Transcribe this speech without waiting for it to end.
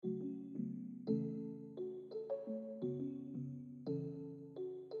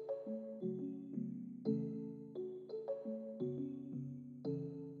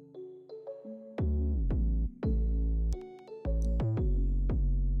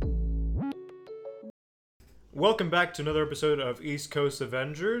Welcome back to another episode of East Coast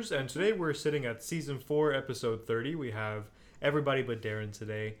Avengers, and today we're sitting at Season 4, Episode 30. We have everybody but Darren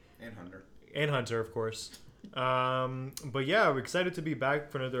today. And Hunter. And Hunter, of course. But yeah, we're excited to be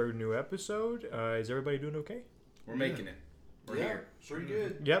back for another new episode. Is everybody doing okay? We're making it. We're here. Pretty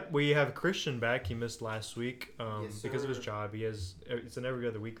good. Yep, we have Christian back. He missed last week Yes, because of his sir. job. It's an every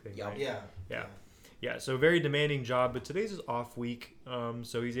other week thing, right? Yeah. Yeah, so very demanding job, but today's his off week,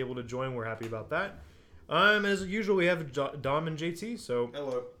 so he's able to join. We're happy about that. As usual, we have Dom and JT, so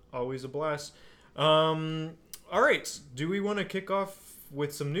Hello. always a blast. All right, do we want to kick off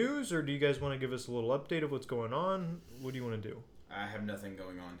with some news, or do you guys want to give us a little update of what's going on? What do you want to do? I have nothing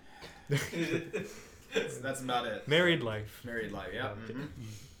going on. That's about it. Married life. Married life, yeah. Okay. Mhm.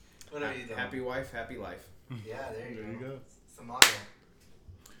 What are you doing? Happy wife, happy life. Yeah, there you There you go. go. Somalia.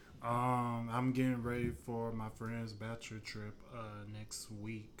 I'm getting ready for my friend's bachelor trip next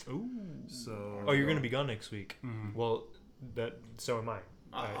week. Ooh. So. Oh, you're going to be gone next week. Mhm. Well, so am I.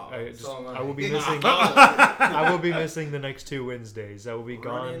 So am I. I will be missing. I will be missing the next 2 Wednesdays. I will be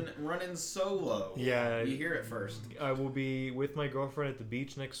gone. Running solo. Yeah. You hear it first. I will be with my girlfriend at the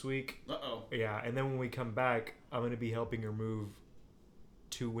beach next week. Uh-oh. Yeah, and then when we come back, I'm going to be helping her move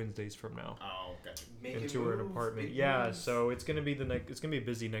 2 Wednesdays from now Oh, gotcha. into her apartment. Yeah, so it's going to be it's going to be a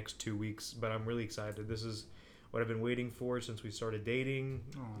busy next 2 weeks, but I'm really excited. This is what I've been waiting for since we started dating.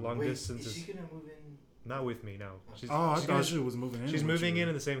 Oh. Long Wait, distance is is she gonna move in? not with me, no. She's, Oh, I she's thought gonna- she was moving in. She's with moving you.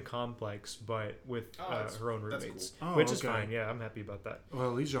 in the same complex, but with Oh, that's- her own that's roommates, cool. Oh, which is okay. fine. Yeah, I'm happy about that.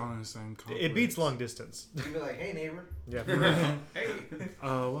 Well, at least y'all in the same complex. It beats long distance. You be like, hey neighbor. Yeah. Hey.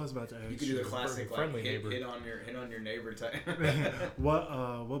 What I was about to ask You could do the classic friendly like, neighbor. hit on your neighbor type.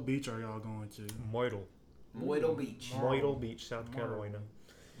 What beach are y'all going to? Moidle. Moidle Beach. Moidle Beach, South Carolina.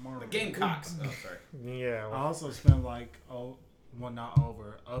 The Gamecocks. Oh, sorry. Yeah. I also spent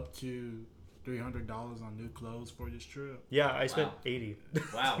up to $300 on new clothes for this trip. Yeah, I spent Wow. 80.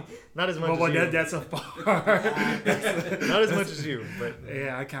 Wow. Not as much as you. That's a far. Not as much as you, but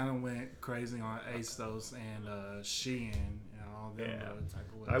Yeah, I kind of went crazy on ASOS and Shein and all them Yeah. other type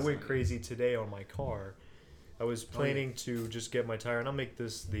of I went websites. crazy today on my car. I was planning to just get my tire, and I'll make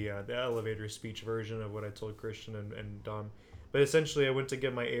this the elevator speech version of what I told Christian and Dom. But essentially, I went to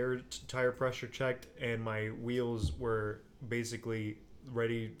get my tire pressure checked, and my wheels were basically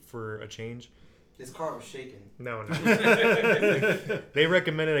ready for a change. His car was shaking. No. They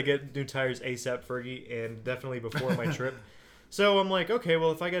recommended I get new tires ASAP, Fergie, and definitely before my trip. So I'm like, okay,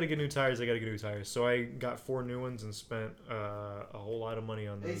 well, if I got to get new tires, I got to get new tires. So I got 4 new ones and spent a whole lot of money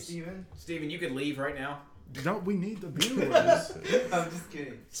on Hey those. Steven. Steven, you could leave right now. No, we need the viewers. I'm just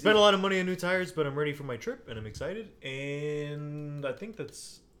kidding. Spent a lot of money on new tires, but I'm ready for my trip, and I'm excited. And I think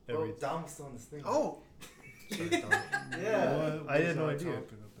that's Oh, everything. Dom was still on this thing. Oh! Yeah. What I did was no idea. talking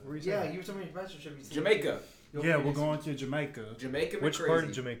about? What were you Yeah, saying? you were talking about your bachelor trip. You said Jamaica. Yeah, we're going to Jamaica. Jamaica Which McCrazy. part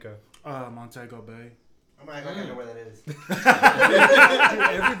of Jamaica? Montego Bay. I'm like, I don't know where that is. Dude,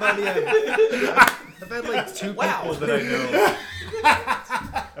 everybody I've had like 2 Wow. people that I know.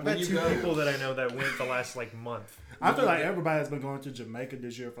 I've When had you 2 go- people that I know that went the last like month. I feel like everybody has been going to Jamaica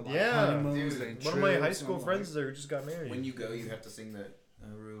this year for like Yeah, honeymoons dude. and One of my trips. high school I'm friends there just got married. When you go, you have to sing the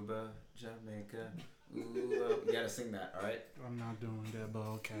Aruba, Jamaica. Ooh, you gotta sing that, all right? I'm not doing that, but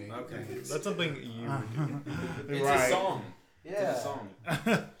okay. Okay. That's something you would do. It's Right. a song. Yeah. It's a song.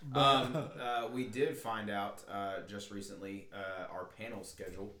 We did find out just recently our panel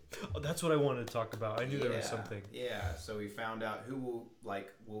schedule. Oh, that's what I wanted to talk about. I knew there was Yeah, something. Yeah, so we found out who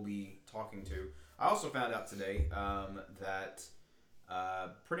we'll be talking to. I also found out today that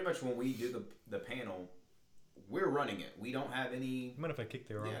pretty much when we do the panel, we're running it. We don't have any. Mind if I kick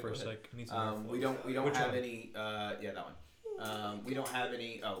there on Yeah, for go a ahead. sec? I need some We airflow. don't Which have one? any. Yeah, that one. We don't have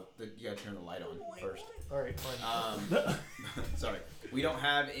any. Oh, you gotta turn the light on first. All right, fine. Sorry, we don't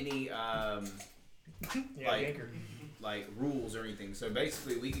have any Yeah, anchor. like rules or anything. So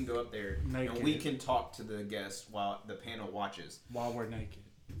basically, we can go up there Naked. and we can talk to the guests while the panel watches. While we're naked.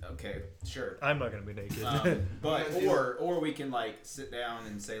 Okay, sure. I'm not gonna be naked. But or we can like sit down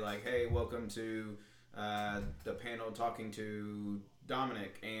and say like, hey, welcome to the panel talking to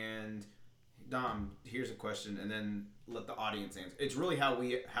Dominic and Dom. Here's a question, and then let the audience answer. It's really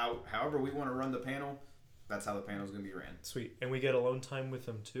however we want to run the panel. That's how the panel is going to be ran. Sweet, and we get alone time with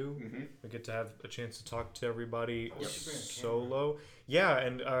them too. Mm-hmm. We get to have a chance to talk to everybody Yep. Should bring a solo. Yeah,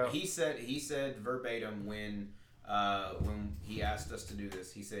 and He said verbatim when he asked us to do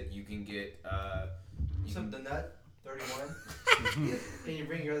this. He said you can get Something nut. 31. Can you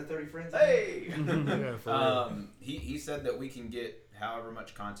bring your other 30 friends? Hey. yeah, for real. He said that we can get however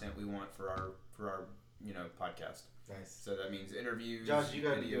much content we want for our podcast. Nice. So that means interviews. Josh, you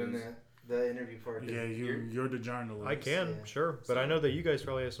gotta be videos. doing that. the interview for it. Yeah, you're the journalist. I can, Yeah. sure, but I know that you guys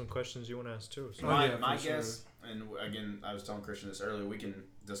probably have some questions you want to ask too. So. My, yeah, my for sure. guess, and again, I was telling Christian this earlier. We can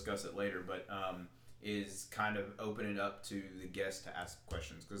discuss it later, but is kind of open it up to the guests to ask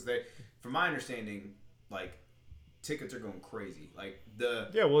questions because they, from my understanding, like tickets are going crazy. Like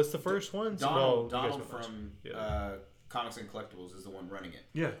Yeah, well, it's the first one. So Donald well, you guys Donald went last. from Yeah. Comics and Collectibles is the one running it,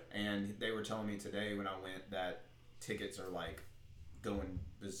 Yeah. and they were telling me today when I went that tickets are like going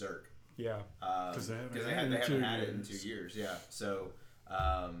berserk. Yeah. Because they they haven't haven't had had it it in in 2 2 years. Yeah, so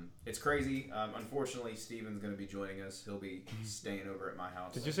it's crazy. Unfortunately, Steven's going to be joining us. He'll be staying over at my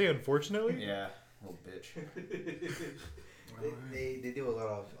house. Did you say unfortunately? Yeah, little bitch. They do a lot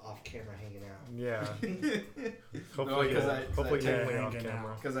of off camera hanging out. Yeah. No, Hopefully, because I hopefully, texted- technically off hanging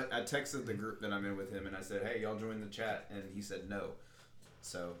camera. Because I texted the group that I'm in with him and I said, "Hey, y'all join the chat," and he said no.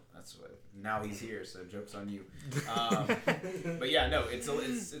 So that's what. Now he's here. So joke's on you. But yeah, no, it's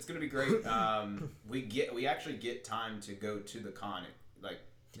gonna be great. We actually get time to go to the con, like.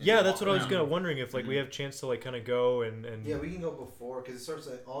 and Yeah, that's walk what I was around. gonna wondering if like we have a chance to like kind of go and Yeah, we can go before because it starts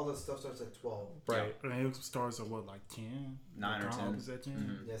at all the stuff starts at 12. right. And it starts at what, like 10? 9 or The 10. comp is at 10?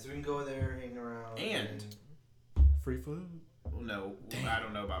 Mhm. Yeah, so we can go there, hang around, And- Free food? Well, no, I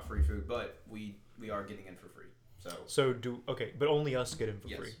don't know about free food, but we are getting in for free. So but only us get in for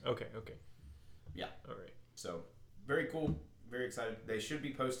Yes. free. Okay. Yeah. All right. So very cool, very excited. They should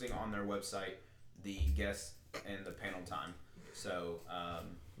be posting on their website the guests and the panel time. So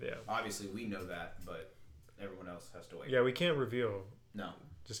Yeah. obviously we know that, but everyone else has to wait. Yeah, we can't reveal. No.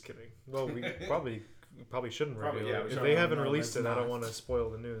 Just kidding. Well, we probably shouldn't Probably, reveal yeah, it. we If shouldn't. they haven't No, released let's it, I don't not. want to spoil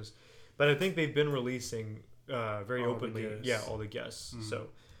the news. But I think they've been releasing very All the openly. guests. Yeah, all the guests. Mhm. So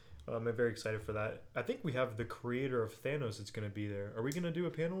I'm very excited for that. I think we have the creator of Thanos that's going to be there. Are we going to do a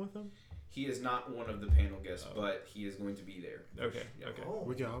panel with him? He is not one of the panel guests, Oh. but he is going to be there. Okay. Yeah. Okay. Oh.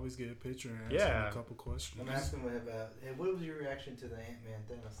 We can always get a picture and ask Yeah. him a couple questions. I'm asking him about, hey, what was your reaction to the Ant-Man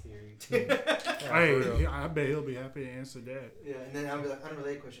Thanos theory? Yeah, for real. Hey, I bet he'll be happy to answer that. Yeah, and then I'll be like,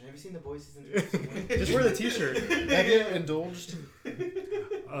 unrelated question. Have you seen The Boys season 2? Just wear the T-shirt. Have you indulged?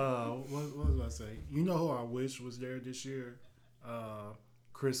 What was I say? You know who I wish was there this year?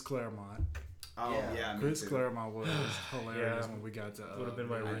 Chris Claremont. Oh Yeah. yeah, me Chris too. Claremont was hilarious Yeah. when we got to. Would have been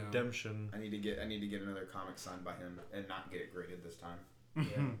my meet him. redemption. I need to get another comic signed by him and not get it graded this time.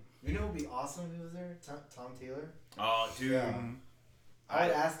 Yeah. You know what would be awesome if he was there? Tom Taylor. Oh, dude. Yeah. Mhm. I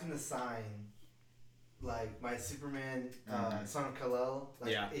would ask him to sign, like, my Superman, Son of Kal-El,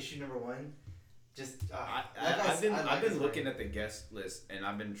 like, Yeah. issue number 1. Just, I've been looking at the guest list and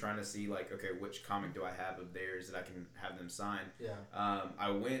I've been trying to see like, okay, which comic do I have of theirs that I can have them sign. Yeah.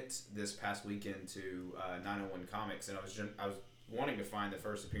 I went this past weekend to 901 Comics and I was wanting to find the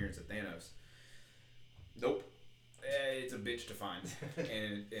first appearance of Thanos. Nope, it's a bitch to find,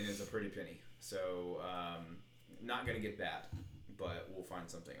 and it's a pretty penny. So not gonna get that, but we'll find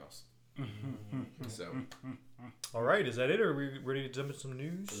something else. So All right, is that it, or are we ready to jump into some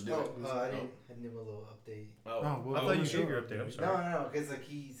news? let's do Oh, it. I didn't do a little update. Oh, well, I thought you was gave your update. I'm sorry. No, because like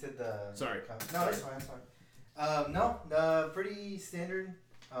he said the. Sorry. No, it's fine. It's fine. Pretty standard.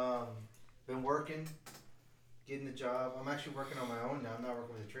 Been working, getting the job. I'm actually working on my own now. I'm not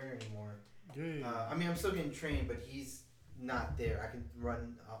working with a trainer anymore. Yeah. I mean, I'm still getting trained, but he's not there. I can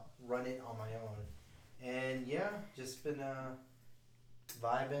run it on my own. And yeah, just been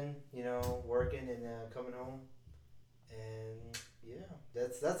vibing, working and coming home. And yeah,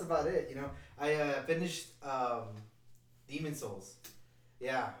 that's about it. I finished Demon Souls.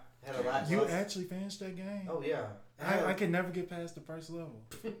 Yeah, had a lot. You actually finished that game? Oh yeah. I can never get past the first level.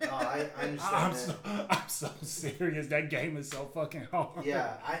 I understand that. I'm so serious. That game is so fucking hard.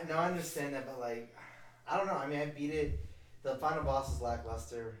 Yeah, I understand that, but like, I don't know. I mean, I beat it. The final boss was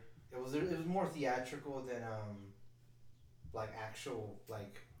lackluster. It was more theatrical than like actual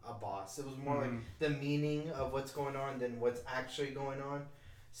like a boss. It was more like the meaning of what's going on than what's actually going on.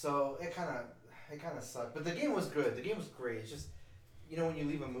 So it kind of sucked. But the game was good. The game was great. It's just when you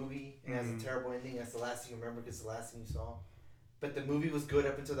leave a movie and it has a terrible ending, that's the last thing you remember because it's the last thing you saw. But the movie was good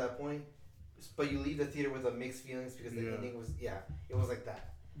up until that point. But you leave the theater with a mixed feelings because the ending was it was like that.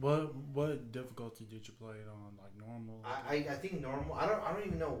 What difficulty did you play it on? Like normal? I think normal. I don't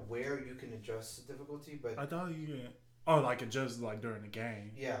even know where you can adjust the difficulty, but I thought you didn't. Oh, like adjust like during the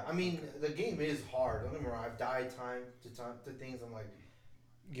game. yeah. I mean, the game is hard. Don't get me wrong. I've died time to things. I'm like,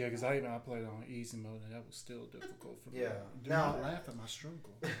 Yeah, because I played it on easy mode and that was still difficult for me. Yeah. Do Now- not laugh at my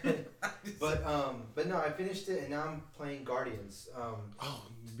struggle. but no, I finished it and now I'm playing Guardians. Oh,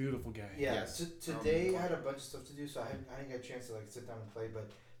 beautiful game. Yeah. Yes. Today I had a bunch of stuff to do, so I didn't get a chance to like sit down and play. But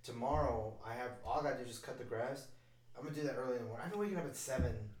tomorrow I have all I got to do is just cut the grass. I'm gonna do that early in the morning. I've been waking up at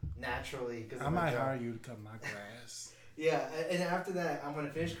 7, naturally. Cause I might hire you to cut my grass. Yeah, and after that, I'm gonna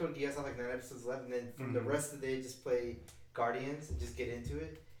finish Code Geass. I have like 9 episodes left, and then from the rest of the day, just play Guardians and just get into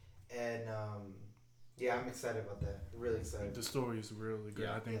it. And yeah, I'm excited about that. Really excited. The story is really good.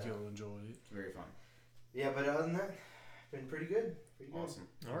 Yeah. I think you'll enjoy it. It's very fun. Yeah, but other than that, been pretty good. Pretty good. Awesome.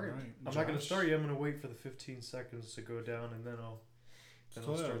 All right. I'm not gonna start yet. I'm gonna wait for the 15 seconds to go down, and then I'll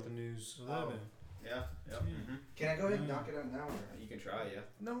start the news. 11. Yeah. Yeah. Mm-hmm. Can I go ahead and knock it out now? Or? You can try, yeah.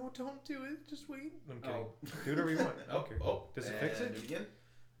 No, don't do it. Just wait. I'm kidding. Oh. Do whatever you want. Oh, Okay. oh. Does it fix it? Do again.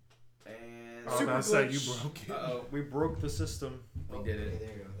 And I was Super about to say glitch. you broke it. Uh-oh. We broke the system. We did Okay, it. there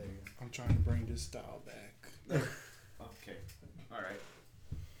you go. There you go. I'm trying to bring this style back. Okay. All right.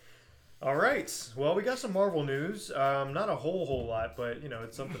 All right. Well, we got some Marvel news. Not a whole lot, but you know,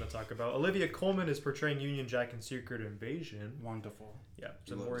 it's something to talk about. Olivia Colman is portraying Union Jack in Secret Invasion. Wonderful. Yeah, You'd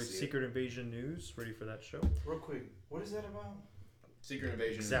some love more to see Secret Invasion news. Ready for that show? Real quick, what is that about? Secret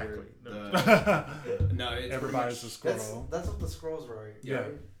Invasion. Exactly. No, it's Everybody's a scroll. That's what the scrolls were, right? Yeah.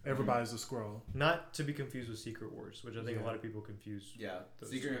 Right? Everybody's a scroll. Not to be confused with Secret Wars, which I think a lot of people confuse. Yeah. Those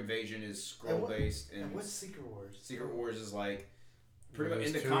Secret Invasion is scroll based, And and what's Secret Wars? Secret Wars is like pretty much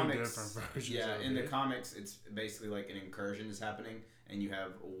in There's the two comics. different versions Yeah, of in the it. comics, it's basically like an incursion is happening, and you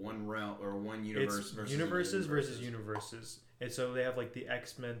have one realm or one universe It's versus universes versus universes. universes, and so they have like the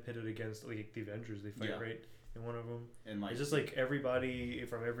X-Men pitted against like the Avengers. They fight Yeah. right in one of them. And like It's just like everybody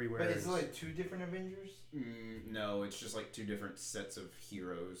from everywhere. But it's is- like 2 different Avengers? No, it's just like 2 different sets of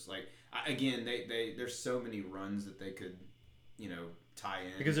heroes. Like again, they there's so many runs that they could, tie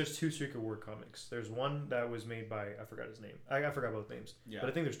in. Because there's 2 Secret War comics. There's one that was made by I forgot his name. I forgot both names. Yeah. But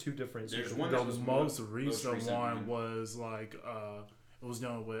I think there's 2 different. There's Secret one Wars. that The was most most recent recent one one. was like it was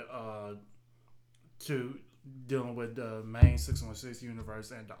dealing with dealing with the main 616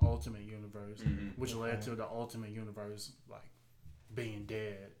 universe and the Ultimate Universe, which led to the Ultimate Universe like being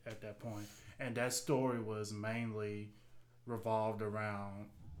dead at that point. And that story was mainly revolved around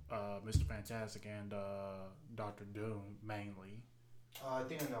Mr. Fantastic and Doctor Doom mainly. I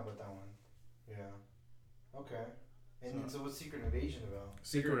think I know about that one. Yeah. Okay. And then, so what's Secret Invasion about?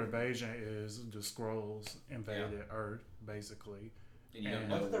 Secret Invasion is the Skrulls invaded Earth, basically. And you don't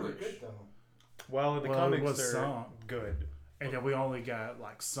and- I know thought they were which. good though. Well, in the Well, it comics was they're some. good. And then we only got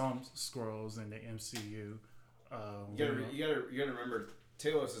like some Skrulls in the MCU. You gotta remember,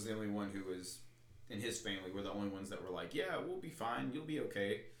 Talos is the only one who was in his family. We're the only ones that were like, yeah, we'll be fine. You'll be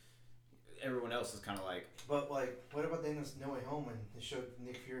okay. Everyone else is kind of like, But like, what about the end of No Way Home when they showed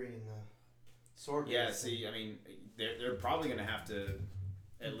Nick Fury in the sword? yeah. race? See, I mean, they're probably gonna have to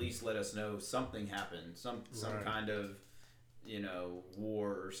at least let us know something happened, some Right. kind of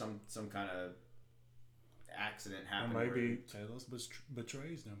war or some kind of accident Or happened. maybe Talos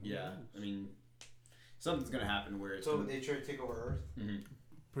betrays them. Who Yeah, knows? I mean, something's gonna happen where it's So they try to take over Earth.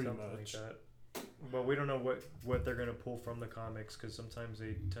 Pretty Something much. like that. But we don't know what they're gonna pull from the comics because sometimes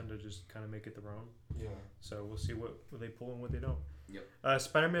they tend to just kind of make it their own. Yeah. So we'll see what they pull and what they don't. Yep.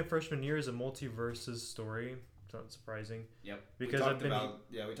 Spider-Man Freshman Year is a multiverses story. It's not surprising. Yep. Because we I've talked been about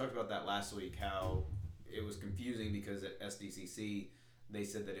we talked about that last week. How it was confusing because at SDCC they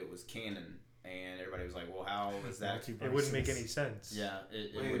said that it was canon, and everybody was like, "Well, how is that?" it wouldn't make any sense. Yeah,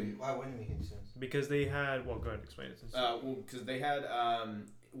 it Wait, wouldn't. why wouldn't it make any sense? Because they had go ahead and explain it. Since Well, because they had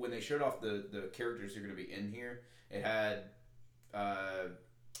when they showed off the characters who are going to be in here, it had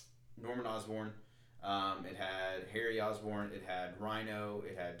Norman Osborn, it had Harry Osborn, it had Rhino,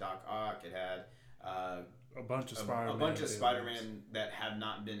 it had Doc Ock, it had A bunch of a Spider-Man. bunch of villains. Spider-Man that have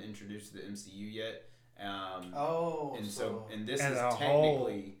not been introduced to the MCU yet. And so and this And is a whole-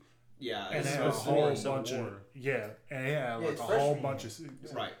 technically And this it is had a supposed to whole be- Civil bunch War. of and it had like it's a whole freshman bunch year.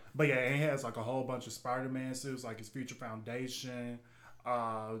 of right. But yeah, it has like a whole bunch of Spider-Man suits, like his Future Foundation.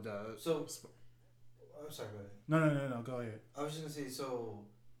 The So, I'm sorry about it. no, go ahead. I was just gonna say, so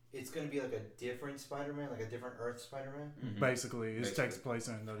it's gonna be like a different Spider-Man, like a different Earth Spider-Man. Mhm. Basically, it Basically. takes place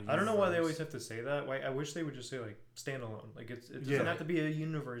in another. I don't know why they always universe. have to say that. Why I wish they would just say like standalone. Like it doesn't Yeah. have to be a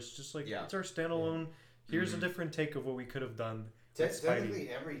universe. Just like Yeah. it's our standalone. Here's Mhm. a different take of what we could have done. with Spidey. Technically,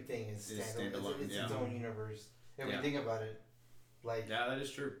 everything is It is standalone. standalone, It's yeah. its own universe. If Yeah. we think about it, like Yeah, that is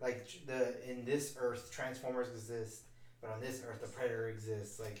true. in this Earth, Transformers exist, but on this Earth, the Predator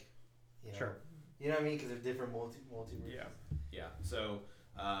exists. Like, you know, Sure. you know what I mean? Because they're different multiverses. Yeah. Yeah. So,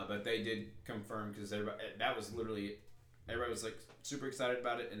 but they did confirm because that was literally everybody was like super excited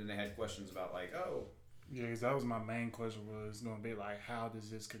about it, and then they had questions about like, oh, Yeah, 'cause that was my main question. Was going to be like, how does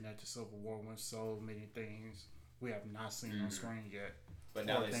this connect to Civil War when so many things we have not seen on Mhm. screen yet? but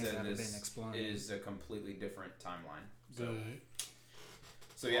now Or they things said that have this been explained. is a completely different timeline. So, Good.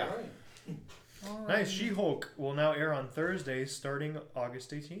 so yeah. All right. Nice. She-Hulk will now air on Thursdays starting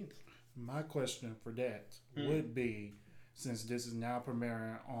August 18th. My question for that would be, since this is now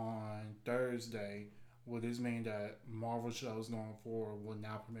premiering on Thursday, will this mean that Marvel shows going forward will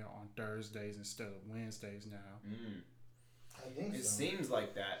now premiere on Thursdays instead of Wednesdays now? I think It so. seems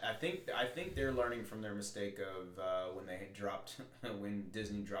like that. I think they're learning from their mistake of when they had dropped when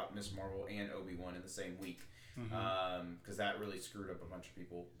Disney dropped Miss Marvel and Obi-Wan in the same week, because that really screwed up a bunch of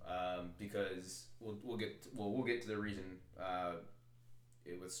people. Because we'll get to the reason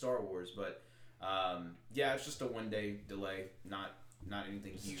with Star Wars, but yeah, it's just a 1 day delay, not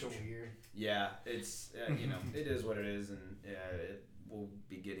anything It's huge. so weird. Yeah, it's it is what it is, and we'll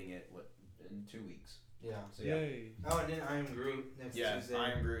be getting it in 2 weeks. Yeah. So yeah. Yay. Oh, and then Iron Groot next Tuesday.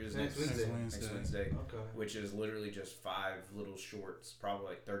 Iron Groot is Next next Wednesday. Wednesday, Okay. which is literally just 5 little shorts, probably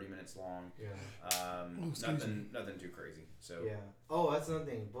like 30 minutes long. Yeah. Nothing too crazy. So Yeah. Oh, that's another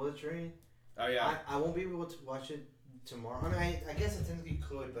thing. Bullet Train. oh yeah. I won't be able to watch it tomorrow. I mean, I guess I technically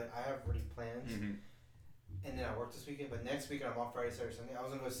could, but I have already plans. Mhm. And then I work this weekend. But next weekend I'm off Friday, Saturday, Sunday. I was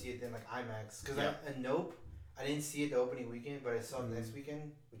gonna go see it then like IMAX because Yeah. Nope. I didn't see it the opening weekend, but I saw it next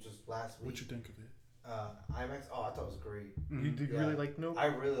weekend, which was last week. What you think of it? IMAX. Oh, I thought it was great. You did Yeah. really like Nope? I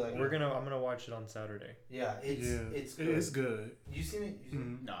really like I'm it. gonna watch it on Saturday. Yeah, it's good. It's good. You seen it? You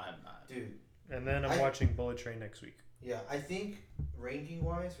seen No, I have not. it? Dude. And then I'm I- watching Bullet Train next week. Yeah, I think ranking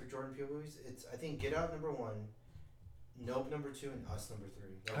wise for Jordan Peele movies, it's I think Get Out number 1, Nope number 2, and Us number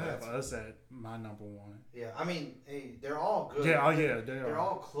 3. I have Us at my number 1. Yeah, I mean, hey, they're all good. Yeah, oh yeah, They're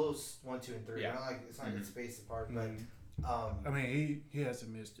all close 1, 2, and 3. Yeah. Not like it's not like it's spaced apart, Mhm. but I mean, he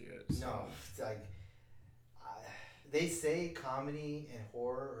hasn't missed yet. So. no, it's like they say comedy and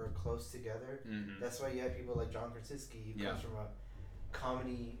horror are close together. Mm-hmm. That's why you have people like John Krasinski, who Yeah. comes from a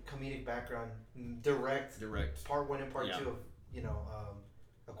comedic background, direct part 1 and part Yeah. 2 of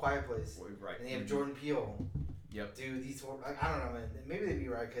A Quiet Place. Right. And they have Jordan Peele. Yep. Dude, these I don't know, man. Maybe they'd be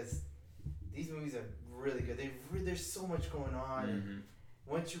right because these movies are really good. There's so much going on, and Mm-hmm.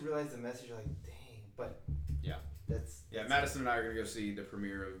 once you realize the message, you're like, dang. But Yeah. that's Madison and I are gonna go see the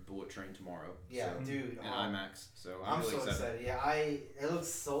premiere of Bullet Train tomorrow. yeah, so, dude. in IMAX. So I'm really so excited. Yeah, it looks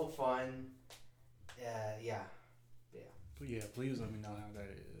so fun. Yeah. But yeah, please let me know how that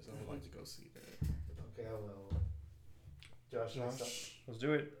is. I would like to go see that. Okay, I will. Josh. Let's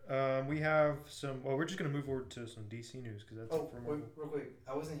do it. We have some. Well, we're just gonna move forward to some DC news because that's Oh, it for wait, Marvel. real quick.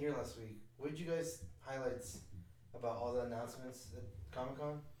 I wasn't here last week. What did you guys highlights about all the announcements at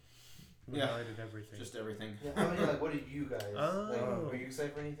Comic-Con? We Yeah. highlighted everything. Just everything. Yeah, I mean, like, what did you guys? Like, Oh. were you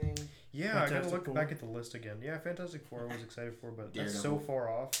excited for anything? Yeah, I gotta Fantastic look Four. back at the list again. Yeah, Fantastic Four I was excited for, but that's so Daredevil. far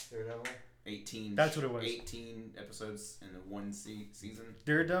off. Daredevil. 18. That's what it was. 18 episodes in the one season.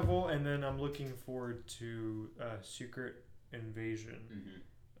 Daredevil, and then I'm looking forward to Secret Invasion.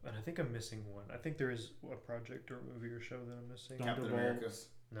 Mm-hmm. And I think I'm missing one. I think there is a project or a movie or show that I'm missing. Captain Thunderbolts.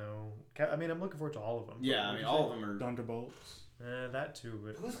 America. No. I mean, I'm looking forward to all of them. Yeah, I mean, all of them are Thunderbolts. That too,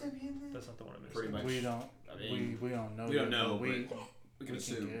 but Who's gonna be in there? that's not the one I'm missing. pretty much. We don't. I mean, we don't know. we don't yet, know, but we we can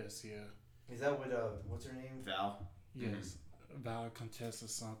assume. guess. Yeah. Is that with what's her name? Val Yes. Val Contessa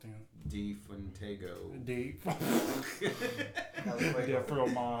something. Di Funtego. Deep. That was way Their over.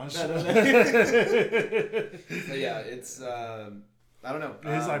 fromage. So yeah, it's I don't know.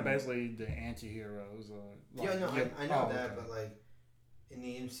 It's like basically the anti-heroes. Yeah, no, I know oh, that, okay. but like in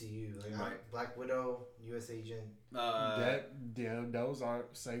the MCU, like Right. Black Widow, U.S. Agent. Those are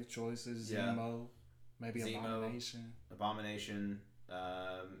safe choices. Yeah. Zemo, maybe Zemo. Abomination. Abomination.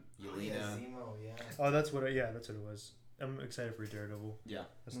 Oh, Yelena. yeah, Zemo, yeah. Oh, that's what it was. I'm excited for Daredevil. Yeah.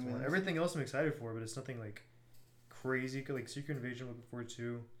 That's the one. Mhm. Everything else I'm excited for, but it's nothing like crazy. Like Secret Invasion, looking forward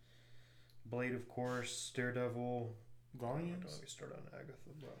to. Blade, of course. Daredevil. Guardians. Don't let me start on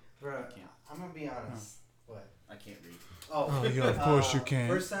Agatha, bro. Bruh, can't. I'm gonna be honest. What? I can't read. Oh, yeah, of course you can.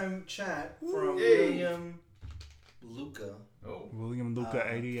 First time chat from Yay. William Luca. Oh. William Luca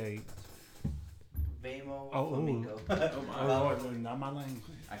 88. Vamo Oh, Flamingo. Oh my. Oh, not my language.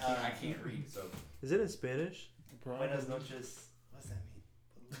 I can't read. So. Is it in Spanish? Buenas noches. What's that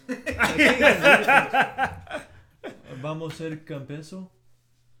mean? Vamos ser campeso?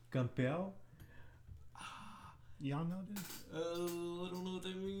 Campeao? Y'all know this? Oh, I don't know what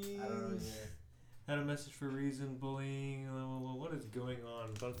that means. I don't know either. Had a message for reason, bullying. What is going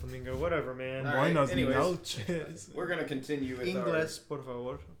on? Don Flamingo, whatever, man. All right, Buenos anyways. noches. We're gonna continue with Inglés, por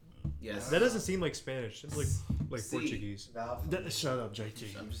favor. our. Yes. That doesn't seem like Spanish. It's like See. Portuguese. Val Shut up,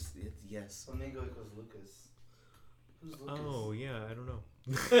 JT. I'm just. It's yes. Flamingo equals Lucas. Who's Lucas? Oh yeah, I don't know.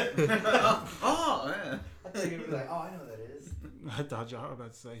 Oh yeah. I thought you would be like, oh, I know what that is. I thought y'all were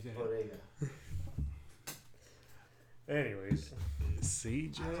about to say that. Bodega. Anyways,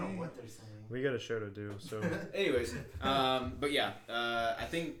 CJ. I don't know what they're saying. We got a show to do, so Anyways, but yeah, I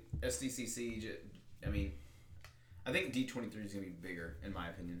think SDCC. I mean, I think D23 is gonna be bigger, in my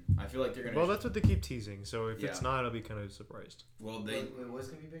opinion. I feel like they're gonna. well, that's what they keep teasing. So if it's Yeah. not, I'll be kind of surprised. Well, Wait, what's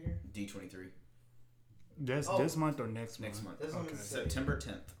gonna be bigger? D23 That's Oh. this month or next month? next month, That's what I'm Okay. gonna say. September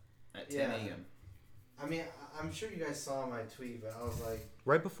 10th at 10 Yeah. a.m. I mean, I'm sure you guys saw my tweet, but I was like,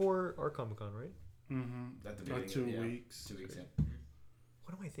 Right before our Comic Con, right? Mm-hmm. At the Or beginning. 2 yeah. weeks. 2 weeks. Yeah.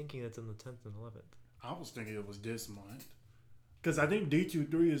 What am I thinking? That's in the 10th and 11th. I was thinking it was this month. Because I think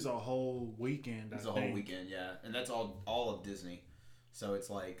D23 is a whole weekend. It's I a whole think. weekend, yeah, and that's all of Disney. So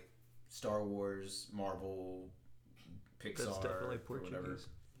it's like Star Wars, Marvel, Pixar, That's definitely or whatever. Portuguese.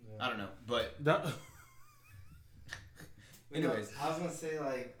 I don't know, but That, anyways. I was gonna say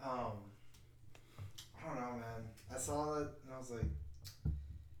like, I don't know, man. I saw it and I was like,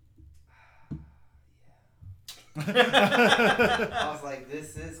 I was like,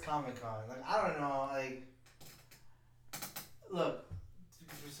 this is Comic Con. Like, I don't know, like, look,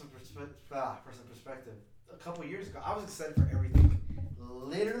 for some perspective, a couple years ago, I was excited for everything,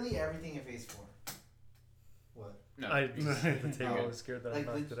 literally everything in Phase 4. What? No, I the table Oh. was scared that Like,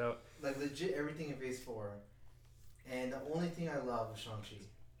 I knocked it out. Like legit everything in Phase 4, and the only thing I love was Shang-Chi.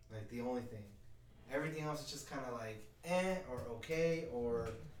 Like the only thing. Everything else is just kind of like or okay or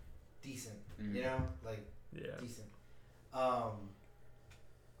decent. Mhm. You know, like Yeah. decent.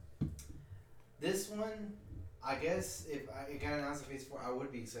 This one, I guess if it got announced in Phase 4, I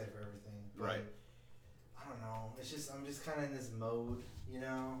would be excited for everything. But Right. I don't know. It's just I'm just kind of in this mode, you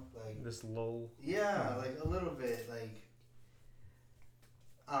know, like This lull. yeah, like a little bit, like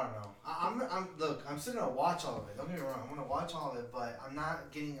I don't know. I'm still gonna watch all of it. Don't get me wrong. I'm gonna watch all of it, but I'm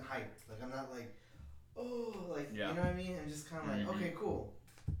not getting hyped. Like I'm not like, oh, like Yeah. you know what I mean. I'm just kind of like, Mhm. okay, cool.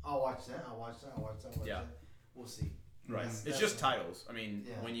 I'll watch that. I'll watch that. I'll watch that. I'll watch Yeah. that. We'll see. Right. That's- It's that's just what- titles. I mean,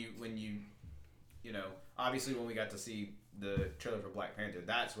 Yeah. when you know, obviously when we got to see the trailer for Black Panther,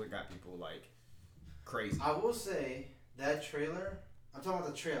 that's what got people like crazy. I will say that trailer. I'm talking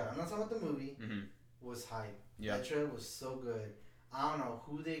about the trailer. I'm not talking about the movie. Mm-hmm. Was hype. Yeah. That trailer was so good. I don't know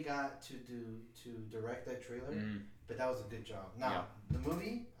who they got to direct that trailer, Mm-hmm. but that was a good job. Now the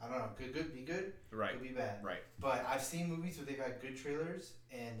movie, I don't know, could be good, Right. could be bad. Right. But I've seen movies where they've had good trailers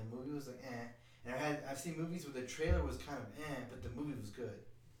and the movie was like and I've seen movies where the trailer was kind of but the movie was good.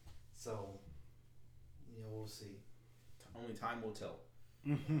 So, you know, we'll see. Only time will tell.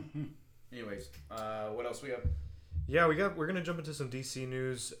 Anyways, what else we have? Yeah, we're gonna jump into some DC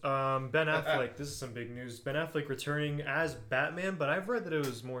news. Ben Affleck. This is some big news. Ben Affleck returning as Batman, but I've read that it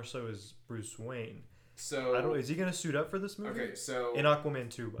was more so as Bruce Wayne. So I don't. Is he gonna suit up for this movie? okay, so In Aquaman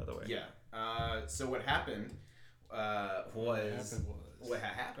 2, by the way. yeah. So what happened what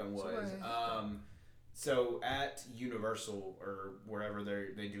happened was so at Universal or wherever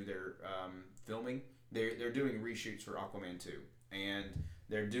they do their filming, they're doing reshoots for Aquaman 2, and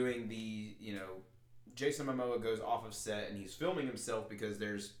they're doing the Jason Momoa goes off of set and he's filming himself because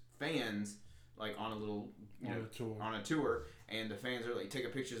there's fans like on a little on a tour, and the fans are like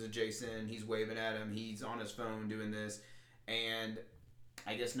taking pictures of Jason. He's waving at him. He's on his phone doing this, and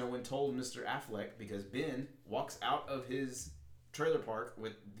I guess no one told Mr. Affleck because Ben walks out of his trailer park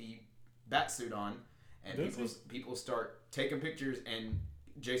with the bat suit on, and people start taking pictures, and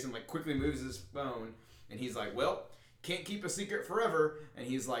Jason like quickly moves his phone, and he's like, "Well, can't keep a secret forever," and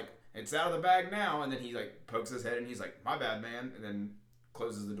he's like, "It's out of the bag now," and then he like pokes his head, and he's like, "My bad, man," and then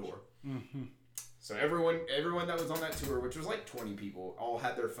closes the door. Mm-hmm. So everyone that was on that tour, which was like 20 people, all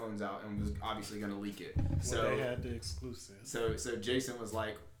had their phones out and was obviously going to leak it. So they had the exclusive. So Jason was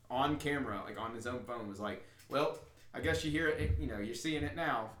like on camera, like on his own phone, was like, "Well, I guess you hear it. You're seeing it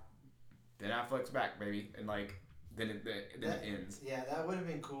now. Ben Affleck's back, baby." And like then it ends. Yeah, that would have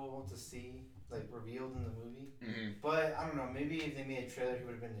been cool to see like revealed in the movie. Mm-hmm. But I don't know. Maybe if they made a trailer, he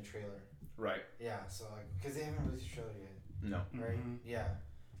would have been the trailer. Right. Yeah. So like, because they haven't released a trailer yet, No. right? Mhm. Yeah.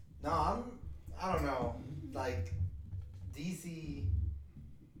 No, I don't know. Like DC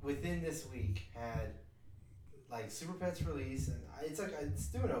within this week had like Super Pets release, and it's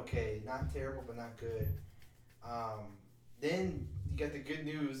doing okay, not terrible but not good. Then you got the good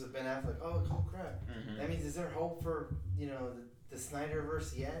news of Ben Affleck. Oh crap! Mm-hmm. That means is there hope for the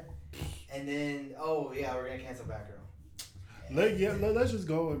Snyderverse yet? And then we're gonna cancel Batgirl. Let's just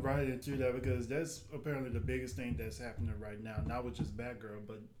go right into that because that's apparently the biggest thing that's happening right now. Not with just Batgirl,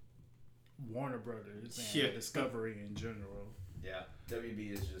 but Warner Brothers and Discovery in general. Yeah,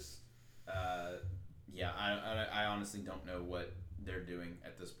 WB is just, I honestly don't know what they're doing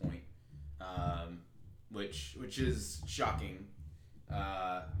at this point, which is shocking,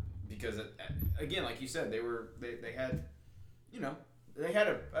 because again, like you said, they had, they had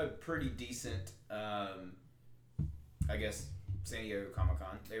a pretty decent, I guess, San Diego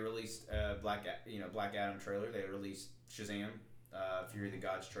Comic-Con. They released Black Adam trailer. They released Shazam, Fury of the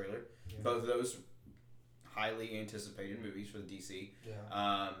Gods trailer. Yeah. Both of those highly anticipated movies for the DC.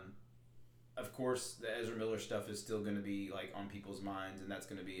 Yeah. Of course, the Ezra Miller stuff is still going to be like on people's minds, and that's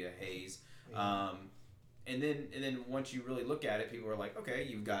going to be a haze. Yeah. And then once you really look at it, people are like, okay,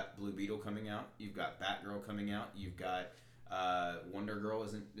 you've got Blue Beetle coming out, you've got Batgirl coming out, you've got Wonder Girl.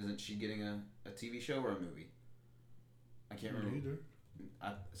 Isn't she getting a TV show or a movie? I can't remember. Either.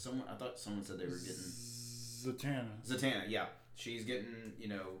 I thought someone said they were getting Zatanna, yeah, she's getting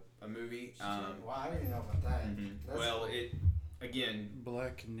a movie. Wow, I didn't know about that. Mm-hmm. Well, it again.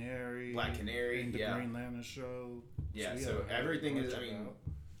 Black Canary, and the Green Lantern show. Yeah, so everything is. I mean,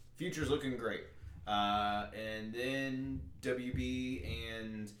 future's looking great. And then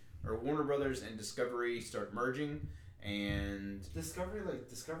WB or Warner Brothers and Discovery start merging, and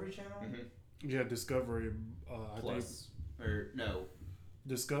Discovery Channel. Mm-hmm. Yeah, Discovery. Plus,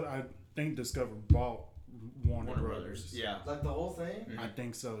 I think Discovery bought Warner Brothers. Yeah, Like the whole thing. Mm-hmm. I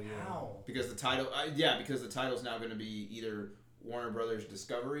think so. Yeah. How? Because the title's now going to be either Warner Brothers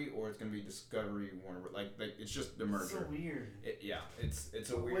Discovery or it's going to be Discovery Warner. Like it's just the merger. It's so weird.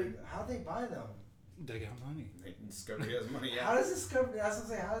 It's a weird. Wait, how'd they buy them? They got money. Discovery has money. Yeah. How does Discovery? That's what I'm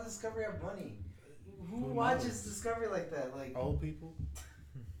saying. How does Discovery have money? Who watches knows? Discovery like that? Like Old people.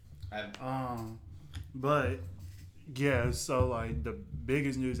 I've, But yeah, so like the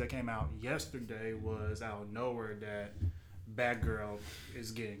biggest news that came out yesterday was out of nowhere that Batgirl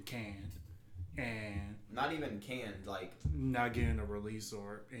is getting canned and not even canned, like not getting a release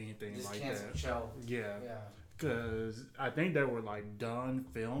or anything just like canceled that. show. Yeah, Yeah. because I think they were like done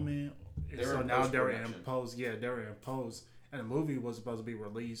filming, They were so in now they're in post-production. post. Yeah, they were in post, and the movie was supposed to be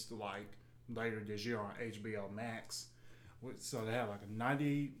released like later this year on HBO Max. So they had like a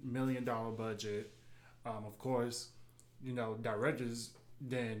 $90 million budget. Of course, directors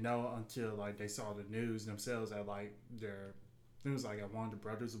didn't know until like they saw the news themselves at like it was like at one of the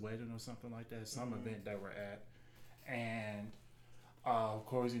brothers' wedding or something like that, some event they were at, and of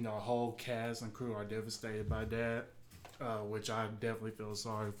course, a whole cast and crew are devastated by that, which I definitely feel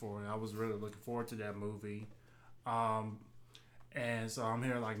sorry for. And I was really looking forward to that movie. And so I'm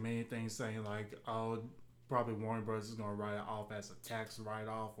hearing like many things saying like, oh, probably Warner Bros. Is going to write it off as a tax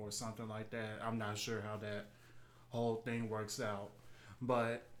write-off or something like that. I'm not sure how that whole thing works out.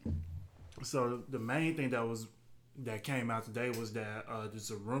 But so the main thing that came out today was that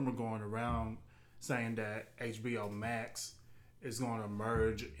there's a rumor going around saying that HBO Max is going to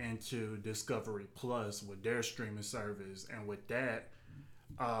merge into Discovery Plus with their streaming service, and with that,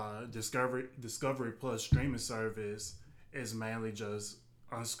 Discovery Plus streaming service is mainly just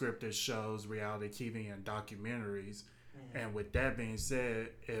unscripted shows, reality TV, and documentaries. And with that being said,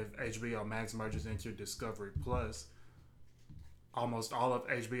 if HBO Max merges into Discovery Plus, almost all of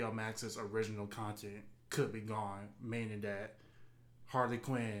HBO Max's original content could be gone, meaning that Harley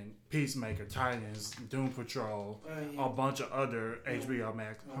Quinn, Peacemaker, Titans, Doom Patrol, a bunch of other HBO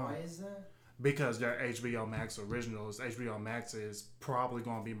Max. Why is that? Because they're HBO Max originals. HBO Max is probably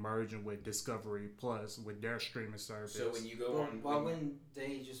going to be merging with Discovery Plus with their streaming service. so when you go on. Why wouldn't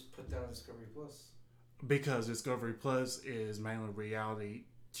they just put that on Discovery Plus? Because Discovery Plus is mainly reality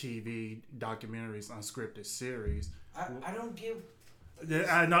TV, documentaries, unscripted series. I don't give.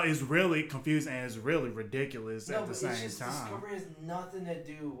 I know it's really confusing and it's really ridiculous at the same time. Discovery has nothing to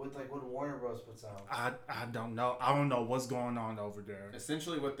do with like what Warner Bros. Puts out. I don't know. I don't know what's going on over there.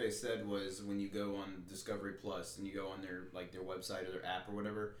 Essentially, what they said was when you go on Discovery Plus and you go on their website or their app or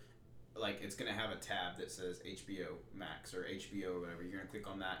whatever, like it's gonna have a tab that says HBO Max or HBO or whatever. You're gonna click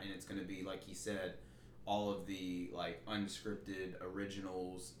on that and it's gonna be like he said, all of the like unscripted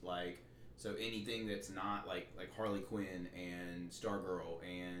originals, like. So anything that's not like Harley Quinn and Stargirl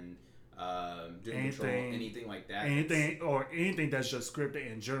and Doom Patrol, anything like that. Anything that's just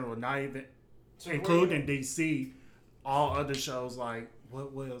scripted in general, not even including DC, all other shows like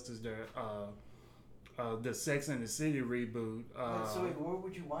what else is there? The Sex and the City reboot. So where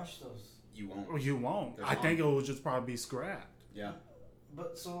would you watch those? You won't. You won't. I think it will just probably be scrapped. Yeah.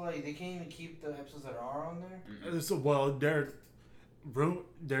 But so like they can't even keep the episodes that are on there. So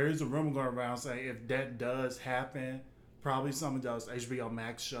there is a rumor going around saying if that does happen, probably some of those HBO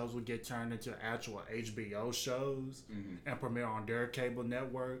Max shows will get turned into actual HBO shows and premiere on their cable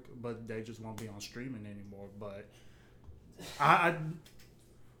network, but they just won't be on streaming anymore. But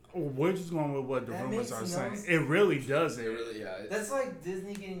we're just going with what the That rumors makes are no saying. sense. It really doesn't. It really, yeah. That's like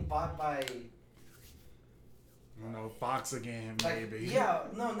Disney getting bought by. Fox again, Like, maybe. yeah,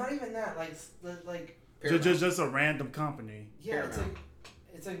 no, not even that. Like Just a random company. Yeah, Paramount.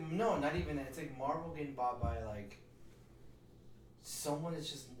 it's like no, not even that. It's like Marvel getting bought by like someone that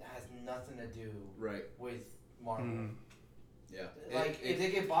just has nothing to do Right. with Marvel. Yeah. Like if they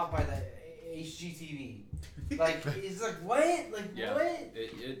get bought by the HGTV, like it's like what? Like Yeah. what?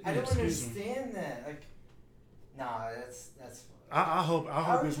 I don't Excuse me. understand that. Like, nah, that's. I hope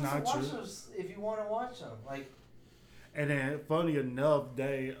How are you it's supposed not to watch true. those if you want to watch them? Like, And then, funny enough,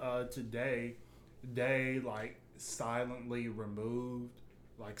 today they like silently removed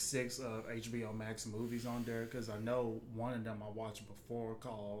like 6 of HBO Max movies on there because I know one of them I watched before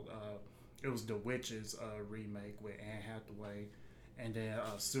called it was The Witches remake with Anne Hathaway, and then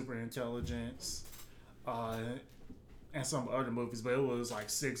Super Intelligence, and some other movies, but it was like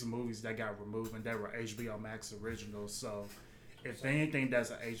 6 movies that got removed and they were HBO Max originals. So if anything that's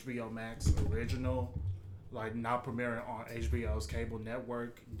an HBO Max original, like not premiering on HBO's cable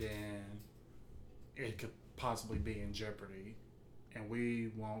network, then it could possibly be in jeopardy, and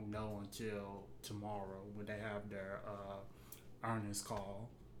we won't know until tomorrow when they have their earnings call.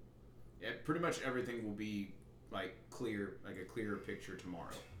 Yeah, pretty much everything will be like clear, like a clearer picture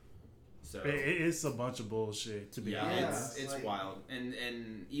tomorrow. So It's a bunch of bullshit to be yeah, honest. it's like- wild.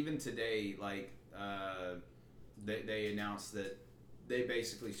 And even today, like they announced that they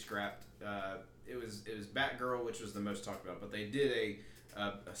basically scrapped. It was Batgirl, which was the most talked about, but they did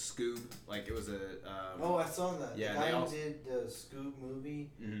a Scoob, like it was a. oh, I saw that. Yeah, the they guy also- who did the Scoob movie.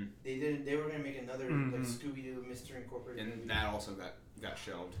 Mhm. They were gonna make another Mhm. like Scooby Doo Mystery Incorporated. And movie. that also got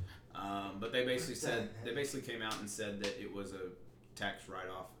shelved. But they basically said they basically came out and said that it was a tax write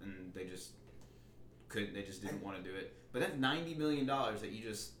off, and they just couldn't. They just didn't want to do it. But that's $90 million that you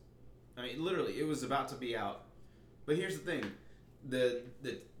just. I mean, literally, it was about to be out. But here's the thing, the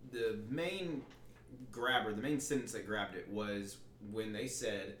main grabber, the main sentence that grabbed it was when they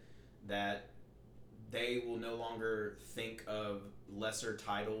said that they will no longer think of lesser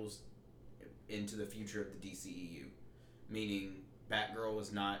titles into the future of the DCEU, meaning Batgirl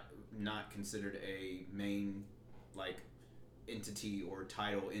was not considered a main like entity or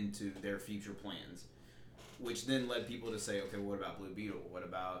title into their future plans, which then led people to say, okay, what about Blue Beetle? What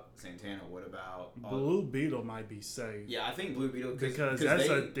about Santana? What about Blue Beetle might be safe. Yeah, I think Blue Beetle Because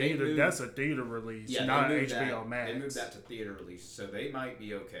they theater. moved- That's a theater release, yeah, not they moved HBO that, Max. They moved that to theater release, so they might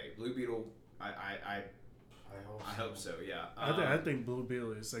be okay. Blue Beetle, I hope so. Yeah, I think Blue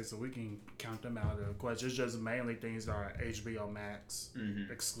Beetle is safe, so we can count them out of the question. It's just mainly things that are HBO Max Mhm.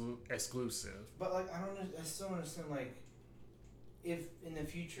 exclusive. But like I still don't understand like if in the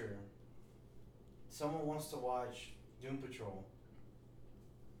future someone wants to watch Doom Patrol,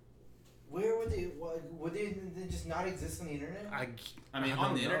 where would they? Would they just not exist on the internet? I mean, I on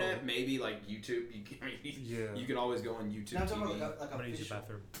don't the know. internet, maybe like YouTube. Yeah. You can always go on YouTube No, I'm talking TV. about like I'm gonna use the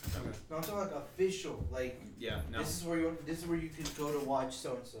official. bathroom. No, I'm talking like official. Like Yeah, no, this is where you could go to watch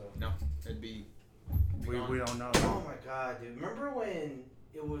so and so. it'd be. We don't know. Oh my god, dude! Remember when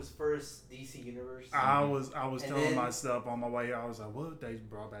it was first DC Universe? I was And telling then- myself on my way here, I was like, what if they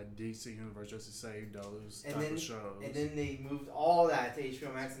brought back DC Universe just to save those And type then- of shows? And then they moved all that to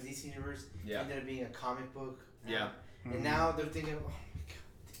HBO Max and DC Universe. Yeah. Ended up being a comic book. Yeah. And Mhm. now they're thinking, oh my god.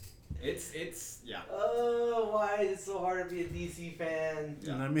 It's yeah. Oh, why is it so hard to be a DC fan?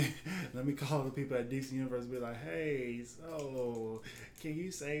 Yeah. Let me call the people at DC Universe and be like, hey, so can you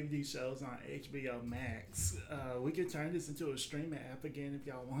save these shows on HBO Max? We can turn this into a streaming app again if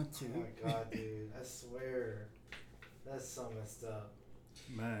y'all want to. Oh my god, dude! I swear, that's so messed up.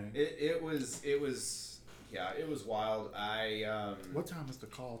 Man. It was yeah, it was wild. What time is the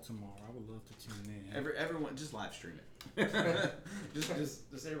call tomorrow? I would love to tune in. Everyone just live stream it.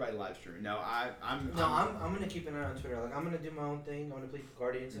 just everybody live stream it. No, I'm gonna keep an eye on Twitter. Like I'm gonna do my own thing. I'm gonna play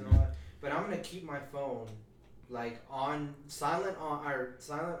Guardians and all that. But I'm gonna keep my phone like on silent on or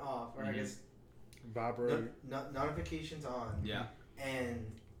silent off, or I Mhm. guess Vibrate. notifications on. yeah. And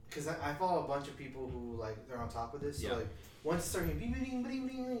because I follow a bunch of people who like they're on top of this. So Yeah. like once it starts hitting bing bing bing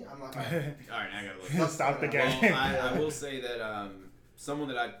bing bing, I'm like, all right. All right, I gotta look. Stop the Well, game. Well, I will say that someone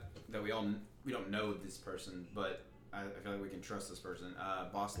that we don't know this person, but I feel like we can trust this person.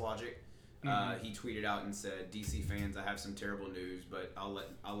 Boss Logic, he tweeted out and said, "DC fans, I have some terrible news, but I'll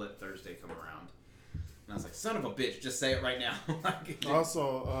let Thursday come around." And I was like, "Son of a bitch, just say it right now."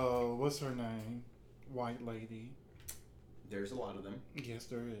 Also, what's her name? White lady. There's a lot of them. Yes,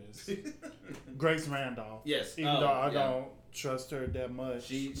 there is. Grace Randolph. Yes. Even though I don't trust her that much.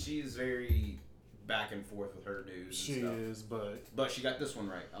 She is very back and forth with her news. She and stuff. is, but But she got this one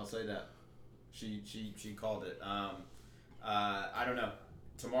right. I'll say that. She called it. I don't know.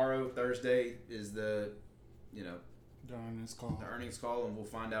 Tomorrow, Thursday, is the darn, it's called. earnings call, and we'll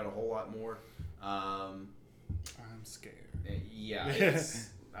find out a whole lot more. Um, I'm scared. yeah, it's,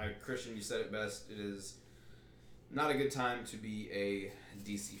 Christian, you said it best. It is not a good time to be a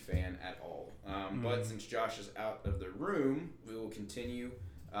DC fan at all. But since Josh is out of the room, we will continue.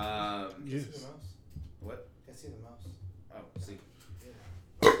 Can you see Yes. the mouse? What? Can I see the mouse? Oh, see.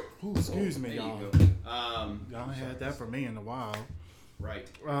 Ooh, excuse me, There y'all. you go. Y'all ain't had that for me in a while. Right.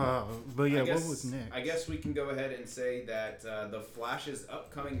 But yeah, what was next? I guess we can go ahead and say that The Flash's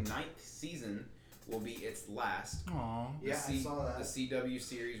upcoming 9th season will be its last. Aw. Yeah, I saw that. The CW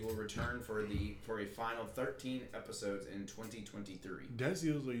series will return for a final 13 episodes in 2023. That's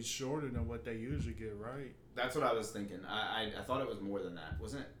usually shorter than what they usually get, right? That's what I was thinking. I thought it was more than that.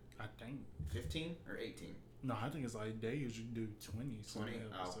 Wasn't it I think. 15 or 18? No, I think it's like they usually do 20. 20?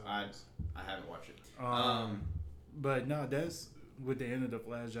 Oh, I haven't watched it. But no, that's with the end of the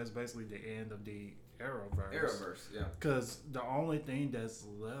Flash. That's basically the end of the Arrowverse. Arrowverse, yeah. Because the only thing that's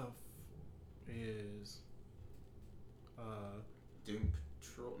left is Doom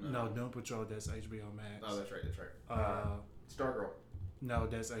Patrol? no Doom Patrol. That's HBO Max. Oh, that's right. Stargirl. No,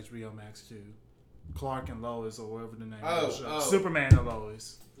 that's HBO Max too. Clark and Lois, or whatever the name Oh, of the show. oh. Superman and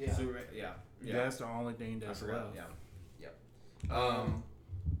Lois. Yeah. Superman, yeah. That's the only thing I that's forgot. left. Yeah. Yep.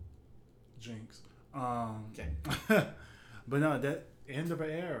 Jinx. Okay. But no, that end of an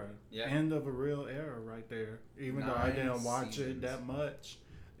era. Yeah. End of a real era right there. Even though I 9 didn't watch seasons. it that much.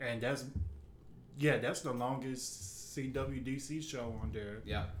 And that's the longest CWDC show on there.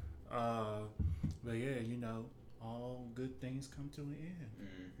 Yeah. But yeah, all good things come to an end.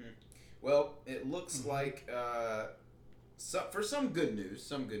 Mm-hmm. Well, it looks like for some good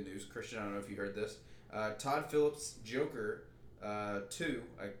news, Christian, I don't know if you heard this. Todd Phillips' Joker 2, I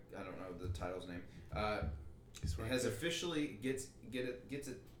don't know the title's name, has officially gets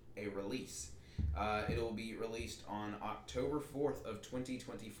a release. It'll be released on October 4th of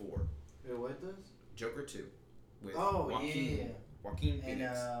 2024. Wait, what does? Joker 2 with Joaquin Joaquin and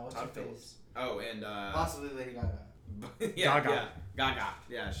Phoenix, what's Todd her Phillips. face? Oh, and Possibly Lady Gaga. yeah, Gaga.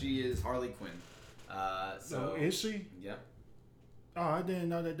 Yeah, she is Harley Quinn. So is she? Yeah. Oh, I didn't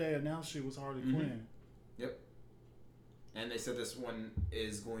know that they announced she was Harley Quinn. Yep. And they said this one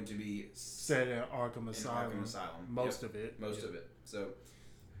is going to be Set in Arkham Asylum. Most of it. Most of it. So,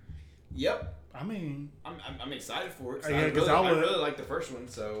 yep. I mean, I'm excited for it. Yeah, I 'cause really, I really like the first one.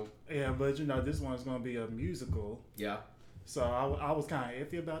 So yeah, but this one's gonna be a musical. yeah. So I was kind of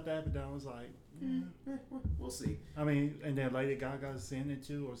iffy about that, but then I was like, we'll see. I mean, and then Lady Gaga's in it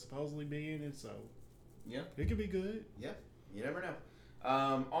too, or supposedly be in it, so Yeah. it could be good. Yeah. You never know.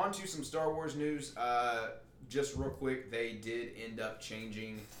 On to some Star Wars news. Just real quick, they did end up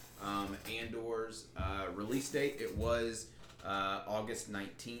changing Andor's release date. It was August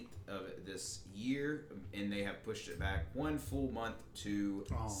 19th of this year, and they have pushed it back one full month to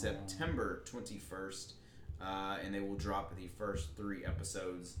September 21st, and they will drop the first 3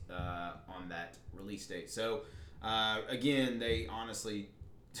 episodes on that release date. So, again, they honestly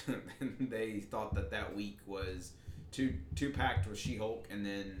they thought that week was too packed with She-Hulk and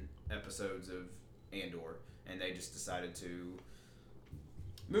then episodes of Andor, and they just decided to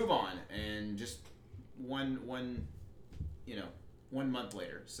move on, and just one month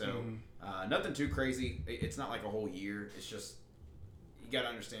later. So nothing too crazy. It's not like a whole year. It's just you got to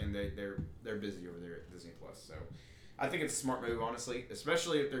understand they're busy over there at Disney Plus. So I think it's a smart move, honestly,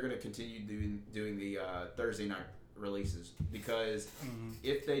 especially if they're going to continue doing the Thursday night releases, because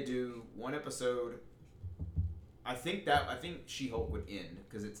if they do one episode, I think She-Hulk would end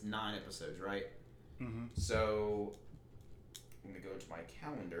because it's 9 episodes, right? So I'm gonna go to my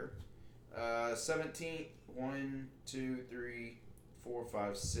calendar. 17th, 1, 2, 3, 4,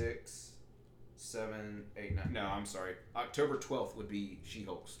 5, 6, 7, 8, 9. No, I'm sorry. October 12th would be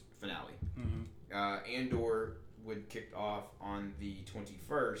She-Hulk's finale. Andor would kick off on the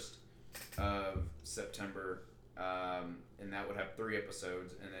 21st of September, and that would have 3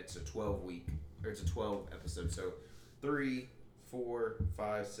 episodes, and it's a 12 episode. So 3, 4,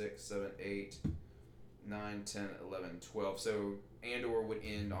 5, 6, 7, 8, 9, 10, 11, 12. So Andor would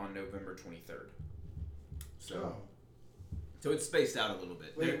end on November 23rd. So it's spaced out a little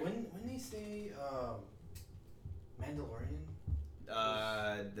bit. Wait, when they say Mandalorian?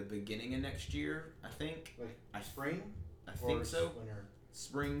 The beginning of next year, I think. Like spring? I think so. Winter?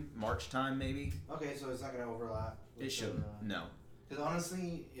 Spring, March time, maybe. Okay, so it's not gonna overlap. It shouldn't. No. Because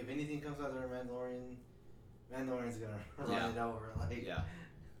honestly, if anything comes out of Mandalorian's gonna run it over. Like, yeah,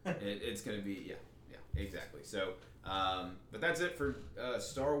 it's gonna be exactly. So, but that's it for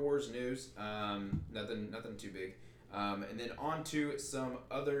Star Wars news. Nothing too big. And then on to some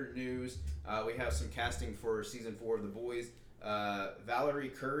other news. We have some casting for season 4 of The Boys. Valerie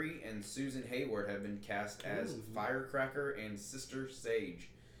Curry and Susan Hayward have been cast as Firecracker and Sister Sage.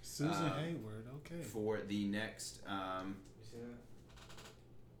 Susan Hayward, okay. For the next, You see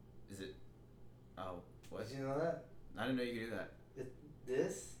that? is it? Oh, what? Did you know that? I didn't know you could do that.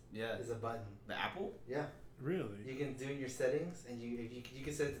 This Yeah. is a button. The Apple? Yeah. Really? You can do in your settings, and you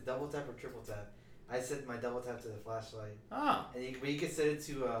can set it to double tap or triple tap. I set my double tap to the flashlight, Ah. and you can set it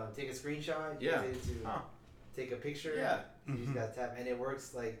to take a screenshot. You Yeah. can set it to take a picture. Yeah. You just gotta tap, and it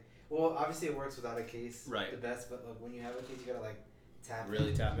works like. Well, obviously it works without a case. Right. The best, but like, when you have a case, you gotta like tap.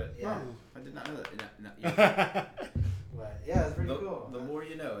 Really tap it? Yeah. I did not know that. Yeah. But yeah, it's pretty the, cool. The more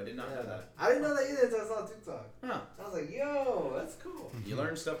you know. I did not know that. I didn't know that either until I saw TikTok. Huh. I was like, yo, that's cool. You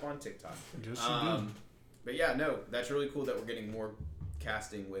learn stuff on TikTok. Yes, you do. But yeah, no, that's really cool that we're getting more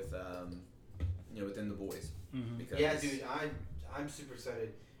casting with, within the boys. Mm-hmm. Because Yeah, dude, I'm super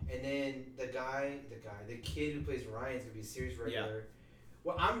excited. And then the kid who plays Ryan's gonna be a series regular.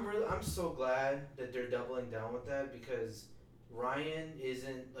 Well, I'm so glad that they're doubling down with that because Ryan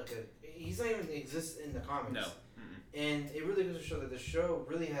isn't he's not even exists in the comics. No. And it really goes to show that the show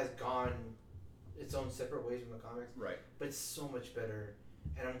really has gone its own separate ways from the comics. Right. But it's so much better.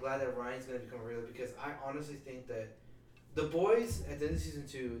 And I'm glad that Ryan's gonna become a regular because I honestly think that the boys at the end of season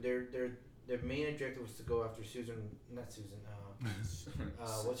 2, their main objective was to go after what's your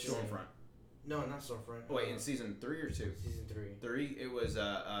name? Stormfront. No, not Stormfront. Wait, in season 3 or 2? Season 3. 3, it was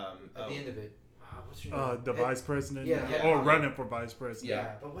At the end of it. What's your name? The vice president? Yeah. Or running for vice president.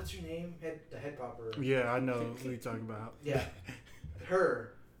 Yeah, but what's your name? The head popper. Yeah, I know who you're talking about. Yeah.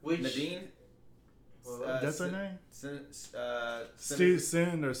 Her. Which. Nadine? That's her name? Steve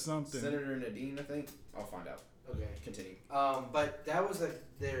Sen or something. Senator Nadine, I think. I'll find out. Okay. Continue. But that was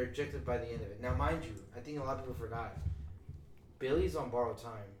their objective by the end of it. Now, mind you, I think a lot of people forgot. Billy's on borrowed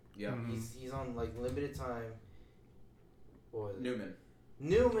time. Yeah. Mm-hmm. He's on limited time. What was it? Newman.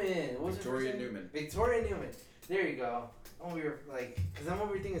 What's Victoria her name? Newman. Victoria Newman. There you go. I'm over here because I'm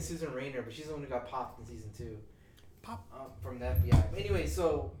over here thinking Susan Rayner, but she's the one who got popped in season 2. From the FBI. Anyway,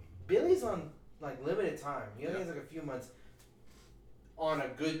 so Billy's on limited time. He only has a few months on a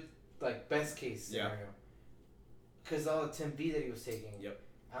good best case scenario. Because all the Tim B that he was taking. Yep.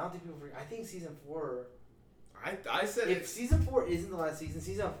 I don't think people forget. I think season 4. I said if season 4 isn't the last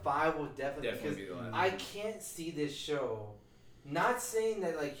season 5 will definitely be the last. I can't see this show. Not saying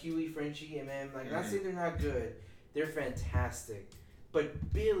that Huey, Frenchie, and them not saying they're not good. They're fantastic.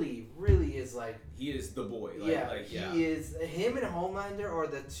 But Billy really is he is the boy. He is. Him and Homelander are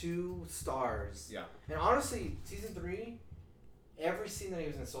the 2 stars. Yeah. And honestly, season 3, every scene that he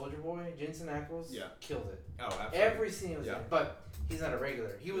was in Soldier Boy, Jensen Ackles killed it. Oh, absolutely. Every scene was in. But he's not a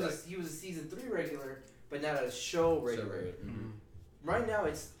regular. He was a season 3 regular, but not a show regular. Mm-hmm. Right now,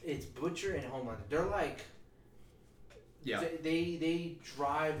 it's Butcher and Homelander. They're they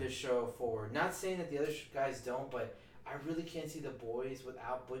drive the show forward. Not saying that the other guys don't, but I really can't see the boys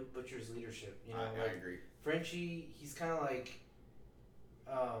without Butcher's leadership. You know, I agree. Frenchie, he's kind of he's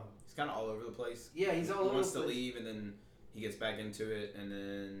kind of all over the place. Yeah, he's all over the place. He wants to leave, and then he gets back into it, and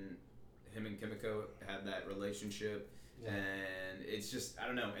then him and Kimiko have that relationship, and it's just I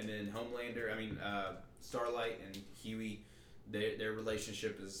don't know. And then Homelander, Starlight and Huey, their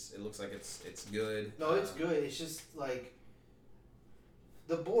relationship it looks like it's good. No, it's good. It's just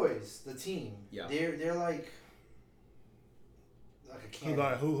the boys, the team. Yeah, they're like a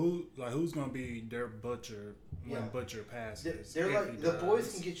cannon. Who's gonna be their Butcher when Butcher passes? They're the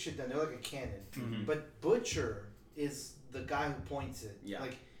boys can get shit done. They're like a cannon. Mm-hmm. But Butcher is the guy who points it. Yeah.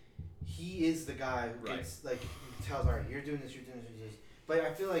 He is the guy who gets tells, all right, you're doing this, you're doing this, you're doing this. But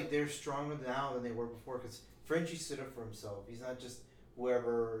I feel like they're stronger now than they were before because Frenchie stood up for himself. He's not just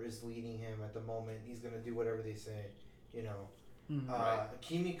whoever is leading him at the moment. He's gonna do whatever they say. You know. Mm-hmm.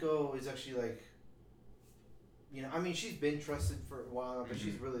 Kimiko is actually she's been trusted for a while now, but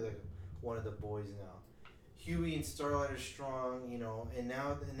she's really one of the boys now. Huey and Starlight are strong, and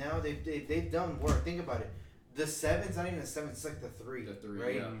now they've done work. Think about it. The 7's not even the 7, it's the 3. The 3,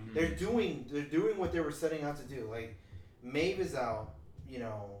 right? yeah. Mm-hmm. They're doing what they were setting out to do. Maeve is out,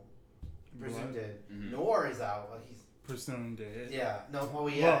 presumed dead. Mm-hmm. Noir is out, he's presumed dead. Yeah. No. Oh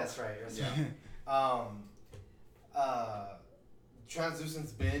yeah, that's right.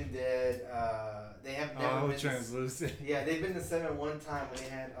 Translucent's been dead. They have never been Translucent. Yeah, they've been to 7 one time when they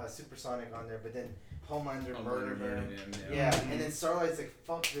had Supersonic on there, but then Homelander murdered him. Yeah, and then Starlight's like,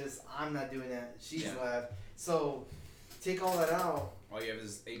 fuck this, I'm not doing that. She's left. So, take all that out. All you have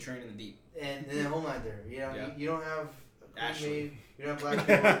is A-Train in the Deep. And then Homelander. You don't have Ashley. Maeve, you don't have Black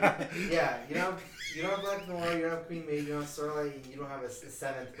Noir. Yeah, you don't have Black Noir, you don't have Queen Maeve, you don't have Starlight, and you don't have a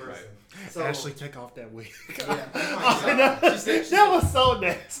seventh person. Right. So Ashley, take off that wig. yeah, Oh, no. She said- That was so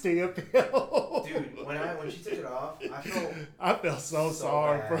nasty of him. dude, when she took it off, I felt so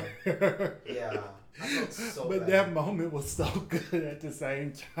sorry bad. for her. yeah, I felt so But bad. that moment was so good at the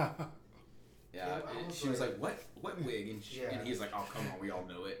same time. Yeah, Yeah, I was she was like- like, what wig? And, Yeah. and he's like, oh, come on, we all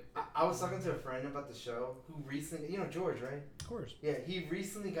know it. I was talking to a friend about the show who recently, George, right? Of course. Yeah, he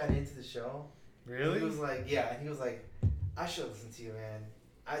recently got into the show. Really? He was like, yeah, and he was like, I should listen to you, man.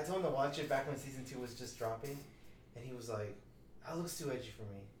 I told him to watch it back when season 2 was just dropping, and he was like, that looks too edgy for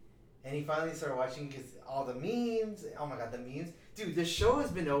me. And he finally started watching because all the memes, oh my god, the memes. Dude, the show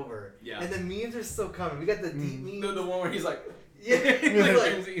has been over. Yeah. And the memes are still coming. We got the deep memes. The one where he's like, Yeah,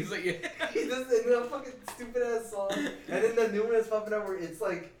 he's like, yeah. he does a fucking stupid ass song, and then the new one is popping up where it's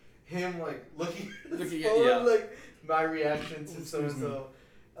like him like looking at his Looking at- phone, yeah. like my reaction to so and so.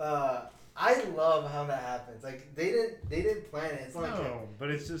 I love how that happens. Like they didn't plan it. It's not like No,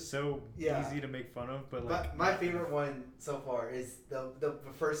 but it's just so Yeah. easy to make fun of. But like, my favorite one so far is the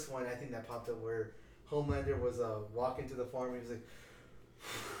first one. I think that popped up where Homelander was walking to the farm. He was like,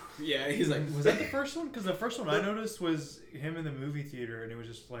 Yeah, he's like, was that the first one? Because the first one I noticed was him in the movie theater, and it was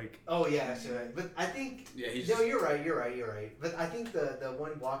just like, oh yeah, actually, right. But I think yeah, he's no, just, you're right. But I think the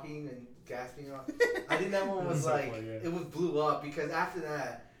one walking and gasping off, I think that one was So like funny, yeah. it was blew up because after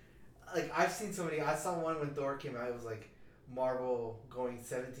that, like I've seen somebody. I saw one when Thor came out. It was like Marvel going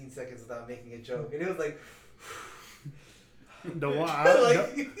 17 seconds without making a joke, and it was like. The one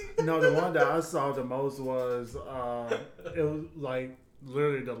Like- the one that I saw the most was it was like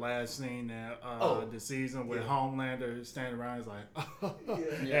literally the last scene that the season where Yeah. Homelander standing around is like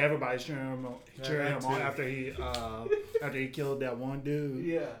Yeah. everybody's cheering him that on too. after he killed that one dude.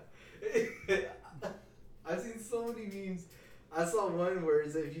 Yeah. I've seen so many memes. I saw one where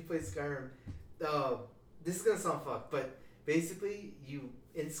it's if you play Skyrim, this is gonna sound fucked, but basically you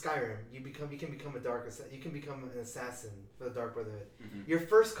in Skyrim you can become you can become an assassin for the Dark Brotherhood. Mhm. Your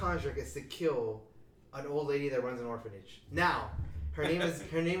first contract is to kill an old lady that runs an orphanage. Now, her name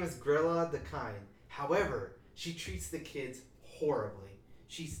is Grilla the Kind. However, she treats the kids horribly.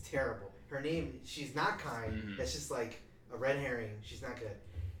 She's terrible. She's not kind. Mhm. That's just like a red herring. She's not good.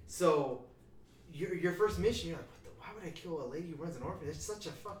 So, your first mission, you're like, why would I kill a lady who runs an orphanage? It's such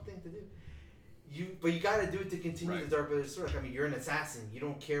a fuck thing to do. But you gotta do it to continue Right. the Dark Brotherhood story. I mean, you're an assassin. You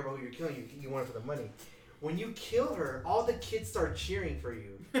don't care about who you're killing. You want it for the money. When you kill her, all the kids start cheering for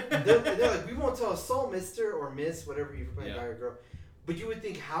you. They're like, we won't tell a soul, mister or miss, whatever you're playing, guy or girl. But you would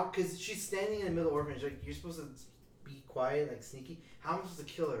think, how? Because she's standing in the middle of the orphanage. Like, you're supposed to be quiet, like sneaky. How am I supposed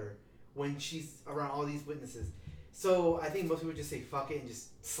to kill her when she's around all these witnesses? So I think most people just say fuck it and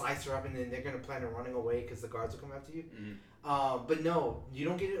just slice her up, and then they're gonna plan on running away because the guards will come after you. Mhm. But no, you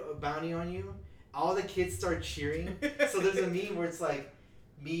don't get a bounty on you. All the kids start cheering. So there's a meme where it's like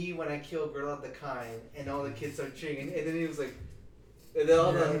me when I kill Grilla the Kind, and all the kids start cheering, and then he was like, and then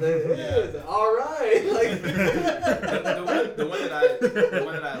all the all right, like the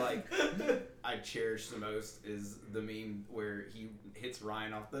one that I like, I cherish the most is the meme where he hits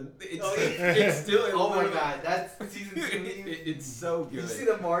Ryan off the. It's still. Oh my god, that's season 2 meme. It's so good. Did you see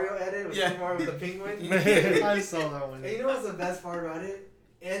the Mario edit with Yeah. Super Mario with the penguin? I saw that one. And you know what's the best part about it?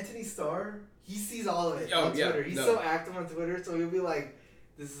 Anthony Starr, he sees all of it Oh, on yeah, Twitter. He's no. so active on Twitter, so he'll be like,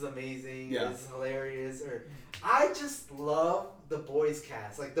 "This is amazing. Yeah. This is hilarious." Or, I just love the boys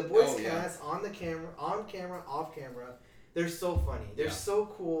cast. Like the boys Oh, yeah. cast on camera, off camera. They're so funny. They're Yeah. so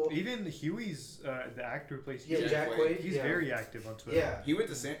cool. Even Huey's the actor who plays Yeah, Huey. Jack Quaid. He's yeah. very active on Twitter. Yeah. He went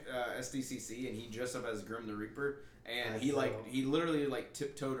to SDCC and he dressed up as Grim the Reaper, and That's he dope. he literally like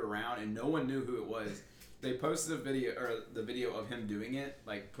tiptoed around and no one knew who it was. They posted the video of him doing it,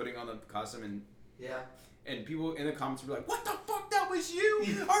 like putting on the costume, Yeah. and people in the comments were like, "What the fuck? That was you?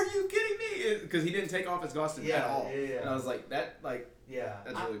 Are you kidding me?" Because he didn't take off his costume Yeah, at all. yeah. And I was like, "That Yeah.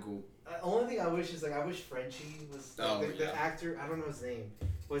 that's really cool." Only thing I wish is I wish Frenchie was the yeah. actor. I don't know his name.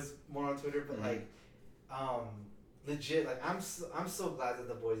 Was more on Twitter, but Mhm. legit. Like I'm so glad that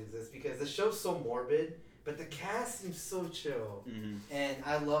The Boys exist because the show's so morbid, but the cast seems so chill, Mm-hmm. and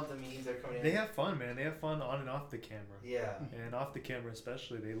I love the memes that are coming in. They have fun, man. They have fun on and off the camera. Yeah. And off the camera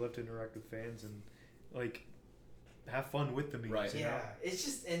especially, they love to interact with fans and like have fun with the memes. Right. You know? Yeah, it's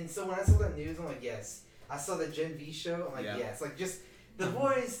just, and so when I saw that news, I'm like, yes. I saw the Gen V show, I'm like, Yeah. yes. Like, just The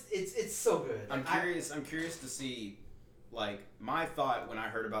Boys, it's so good. I'm Like, curious to see, like, my thought when I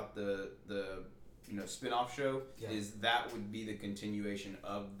heard about the spin-off show Yeah. is that would be the continuation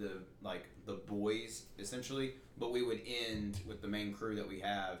of the Boys essentially, but we would end with the main crew that we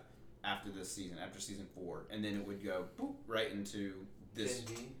have after this season, after season 4, and then it would go boop, right into this.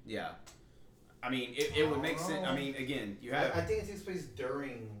 Gen V? Yeah. I mean, it would make sense. I mean, again, you have. I think it takes place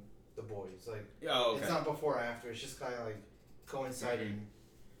during The Boys. Like, Oh, okay. it's not before or after. It's just kind of like coinciding. Mm-hmm.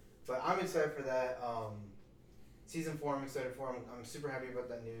 But I'm excited for that. Season 4, I'm excited for. I'm super happy about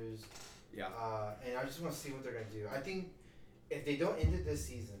that news. Yeah. And I just want to see what they're gonna do. I think if they don't end it this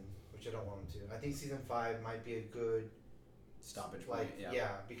season, which I don't want them to, I think season 5 might be a good stoppage point. Like, yeah,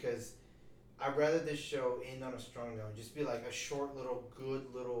 because I'd rather this show end on a strong note, just be like a short little, good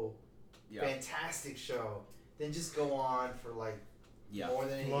little, fantastic show, than just go on for like more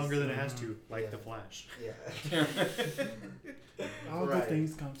than longer than it has to, like The Flash. Yeah. All good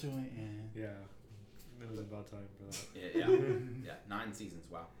things come to an end. Yeah. It was about time for that. Yeah. 9 seasons.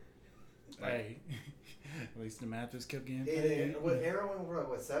 Wow. Hey, at least the Mathers kept getting paid. Arrow went for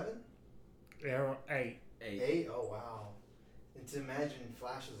what, 7? Arrow 8. 8? Oh wow! And to imagine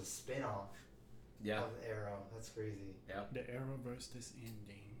Flash was a spin-off. Of Arrow. That's crazy. Yeah. The Arrowverse is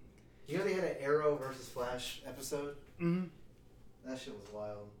ending. You know they had an Arrow versus Flash episode? Mm-hmm. That shit was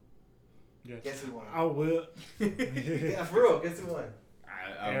wild. Yeah. Guess who won? I will. Yeah, for real. Guess who won?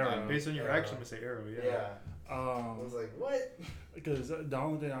 Arrow. Based on your action, to say Arrow. Yeah. I was like, what? Because the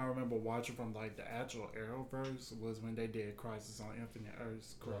only thing I remember watching from like the actual Arrowverse was when they did Crisis on Infinite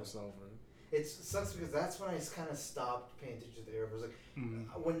Earths crossover. It sucks because that's when I kind of stopped paying attention to the Arrowverse. Like,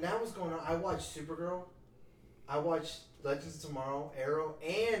 when that was going on, I watched Supergirl, I watched Legends of Tomorrow, Arrow,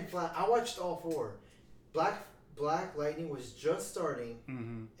 and Flash. I watched all 4. Black Lightning was just starting,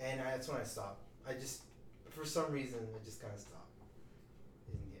 and that's when I stopped. I just, for some reason, I just kind of stopped.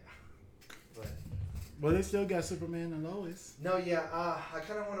 And But they still got Superman and Lois. No, yeah, I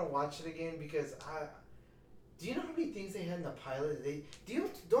kind of want to watch it again because do you know how many things they had in the pilot?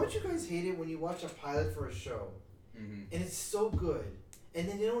 Don't you guys hate it when you watch a pilot for a show, and it's so good, and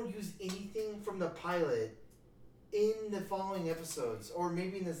then they don't use anything from the pilot in the following episodes, or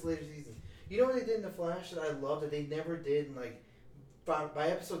maybe in this later season? You know what they did in The Flash that I love that they never did, and like by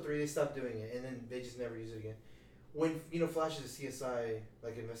episode 3 they stopped doing it, and then they just never use it again. When Flash is a CSI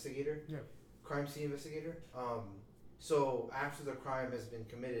like investigator, crime scene investigator. So after the crime has been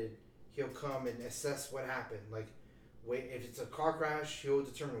committed, he'll come and assess what happened. Like, if it's a car crash, he'll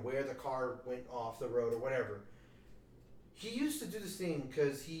determine where the car went off the road or whatever. He used to do this thing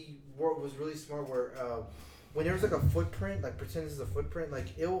because he was really smart. Where when there's like a footprint, like pretend this is a footprint, like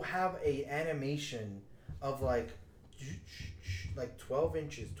it'll have a animation of like 12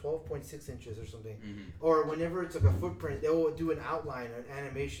 inches, 12.6 inches or something. Or whenever it's like a footprint, they'll do an outline, an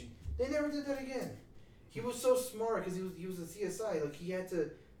animation. They never did that again. He was so smart because he was a CSI. Like, he had to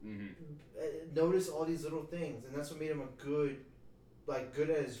notice all these little things, and that's what made him good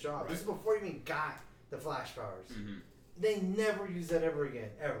at his job. Right. This is before he even got the Flash powers. They never used that ever again,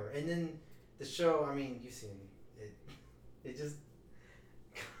 ever. And then the show, I mean, you've seen it. It just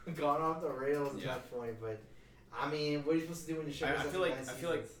gone off the rails at that point. But I mean, what are you supposed to do when the show? I feel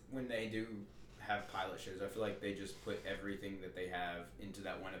like when they do have pilot shows, I feel like they just put everything that they have into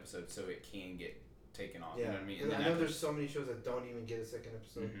that one episode so it can get taken off. Yeah. You know what I mean? And I know there's so many shows that don't even get a second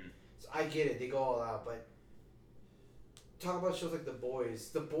episode. So I get it. They go all out. But talk about shows like The Boys.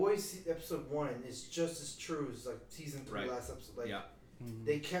 The Boys episode 1 is just as true as like season 3 last episode. Like,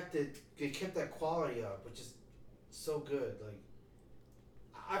 they kept it. They kept that quality up, which is so good. Like,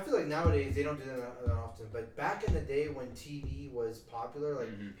 I feel like nowadays they don't do that often. But back in the day when TV was popular, like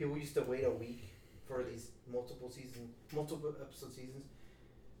people used to wait a week for these multiple episode seasons.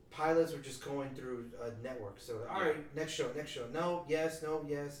 Pilots were just going through a network. So, all right, next show. No, yes, and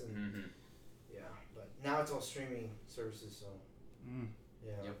but now it's all streaming services. So,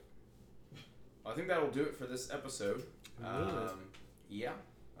 yeah. Yep. I think that'll do it for this episode.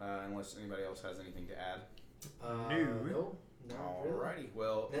 Unless anybody else has anything to add. No. Alrighty.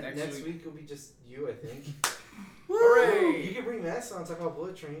 Well, next week will be just you, I think. Hooray! You can bring Mass on, talk about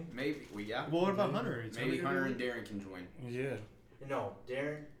Bullet Train. Maybe. Well, what about Hunter? Maybe Hunter and Darren can join. Yeah. No,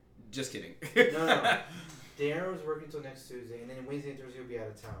 Darren. Just kidding. No. Darren was working until next Tuesday, and then Wednesday and Thursday he'll be out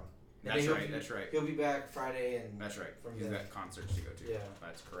of town. That's right. He'll be back Friday, and that's right. He's got concerts to go to. Yeah.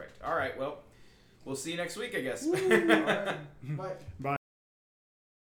 That's correct. All right. Well, we'll see you next week, I guess. All right. Bye. Bye.